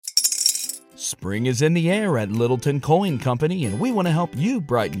Spring is in the air at Littleton Coin Company, and we want to help you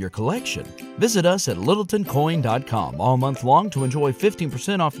brighten your collection. Visit us at littletoncoin.com all month long to enjoy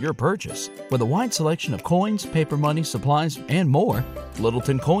 15% off your purchase. With a wide selection of coins, paper money, supplies, and more,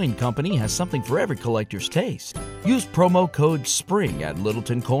 Littleton Coin Company has something for every collector's taste. Use promo code SPRING at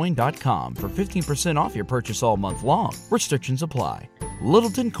littletoncoin.com for 15% off your purchase all month long. Restrictions apply.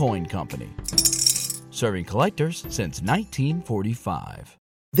 Littleton Coin Company. Serving collectors since 1945.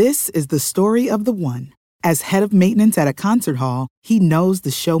 This is the story of the one. As head of maintenance at a concert hall, he knows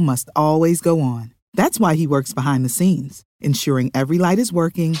the show must always go on. That's why he works behind the scenes, ensuring every light is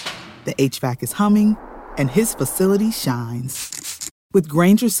working, the HVAC is humming, and his facility shines. With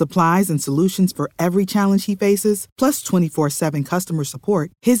Grainger's supplies and solutions for every challenge he faces, plus 24/7 customer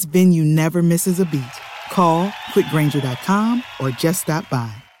support, his venue never misses a beat. Call quickgrainger.com or just stop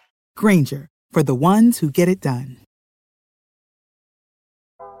by. Grainger, for the ones who get it done.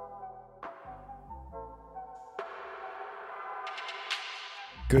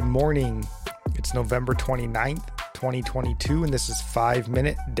 Good morning. It's November 29th, 2022, and this is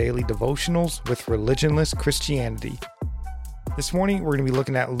 5-Minute Daily Devotionals with Religionless Christianity. This morning, we're going to be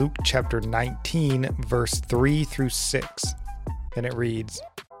looking at Luke chapter 19, verse 3 through 6, and it reads,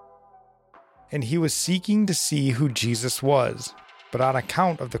 "And he was seeking to see who Jesus was, but on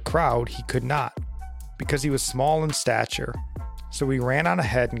account of the crowd he could not, because he was small in stature. So he ran on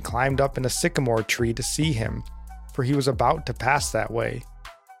ahead and climbed up in a sycamore tree to see him, for he was about to pass that way.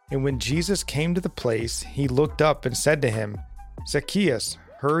 And when Jesus came to the place, he looked up and said to him, 'Zacchaeus,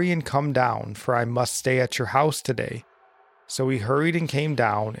 hurry and come down, for I must stay at your house today.' So he hurried and came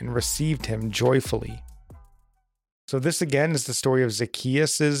down and received him joyfully." So this again is the story of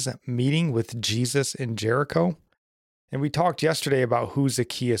Zacchaeus' meeting with Jesus in Jericho. And we talked yesterday about who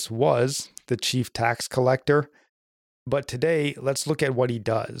Zacchaeus was, the chief tax collector. But today, let's look at what he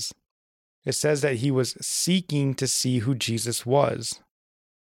does. It says that he was seeking to see who Jesus was.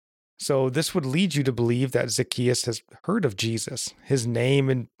 So this would lead you to believe that Zacchaeus has heard of Jesus. His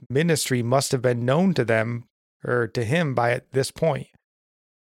name and ministry must have been known to them or to him by this point.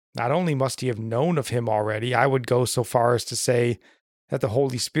 Not only must he have known of him already, I would go so far as to say that the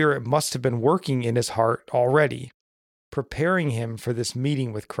Holy Spirit must have been working in his heart already, preparing him for this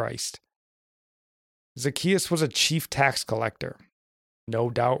meeting with Christ. Zacchaeus was a chief tax collector,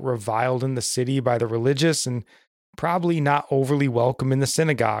 no doubt reviled in the city by the religious and probably not overly welcome in the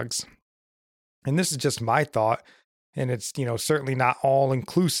synagogues. And this is just my thought, and it's, certainly not all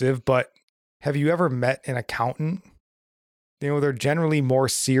inclusive, but have you ever met an accountant? They're generally more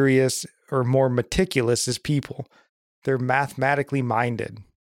serious or more meticulous as people. They're mathematically minded,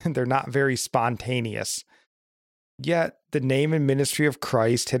 and they're not very spontaneous. Yet the name and ministry of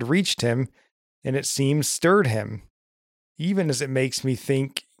Christ had reached him, and it seems stirred him, even as it makes me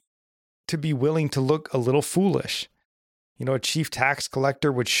think to be willing to look a little foolish. A chief tax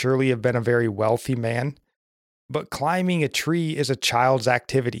collector would surely have been a very wealthy man, but climbing a tree is a child's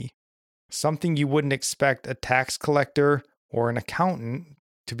activity, something you wouldn't expect a tax collector or an accountant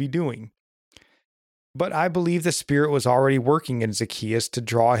to be doing. But I believe the Spirit was already working in Zacchaeus to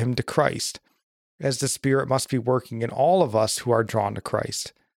draw him to Christ, as the Spirit must be working in all of us who are drawn to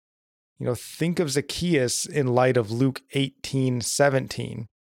Christ. Think of Zacchaeus in light of Luke 18:17.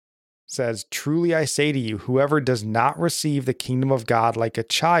 It says, "Truly I say to you, whoever does not receive the kingdom of God like a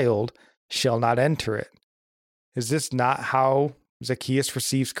child shall not enter it." Is this not how Zacchaeus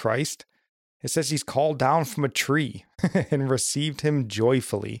receives Christ? It says he's called down from a tree and received him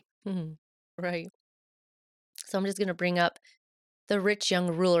joyfully. Right. So I'm just going to bring up the rich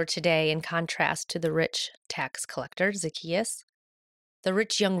young ruler today in contrast to the rich tax collector, Zacchaeus. The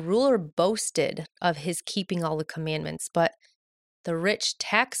rich young ruler boasted of his keeping all the commandments, but the rich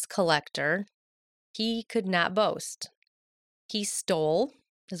tax collector, he could not boast. He stole,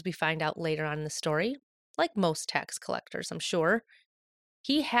 as we find out later on in the story, like most tax collectors, I'm sure.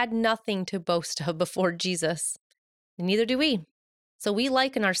 He had nothing to boast of before Jesus, and neither do we. So we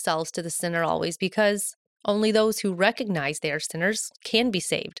liken ourselves to the sinner always because only those who recognize they are sinners can be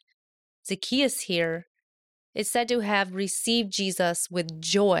saved. Zacchaeus here is said to have received Jesus with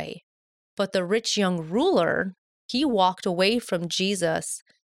joy, but the rich young ruler, he walked away from Jesus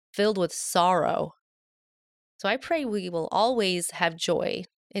filled with sorrow. So I pray we will always have joy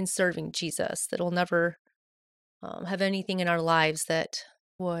in serving Jesus, that we'll never have anything in our lives that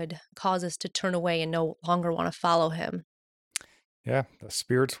would cause us to turn away and no longer want to follow him. Yeah, the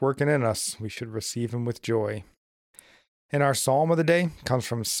Spirit's working in us. We should receive him with joy. And our psalm of the day comes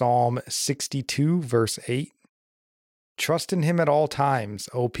from Psalm 62, verse 8. "Trust in him at all times,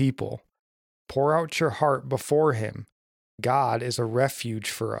 O people. Pour out your heart before him. God is a refuge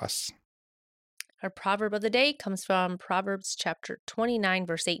for us." Our proverb of the day comes from Proverbs chapter 29,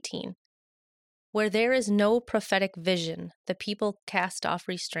 verse 18. Where there is no prophetic vision, the people cast off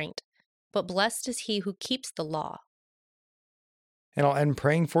restraint, but blessed is he who keeps the law. And I'll end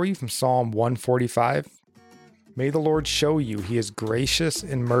praying for you from Psalm 145. May the Lord show you he is gracious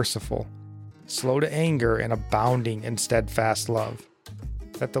and merciful, slow to anger and abounding in steadfast love,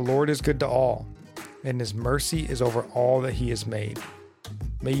 that the Lord is good to all, and his mercy is over all that he has made.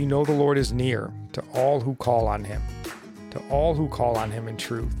 May you know the Lord is near to all who call on him in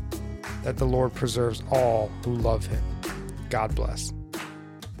truth, that the Lord preserves all who love him. God bless.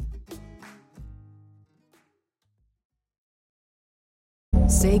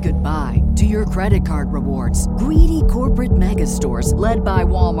 Say goodbye to your credit card rewards. Greedy corporate mega stores, led by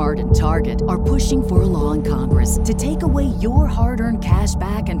Walmart and Target, are pushing for a law in Congress to take away your hard-earned cash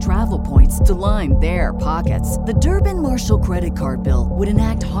back and travel points to line their pockets. The Durbin-Marshall credit card bill would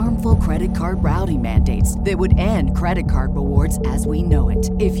enact harmful credit card routing mandates that would end credit card rewards as we know it.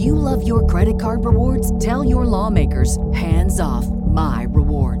 If you love your credit card rewards, tell your lawmakers, hands off my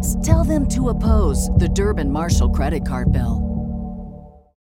rewards. Tell them to oppose the Durbin-Marshall credit card bill.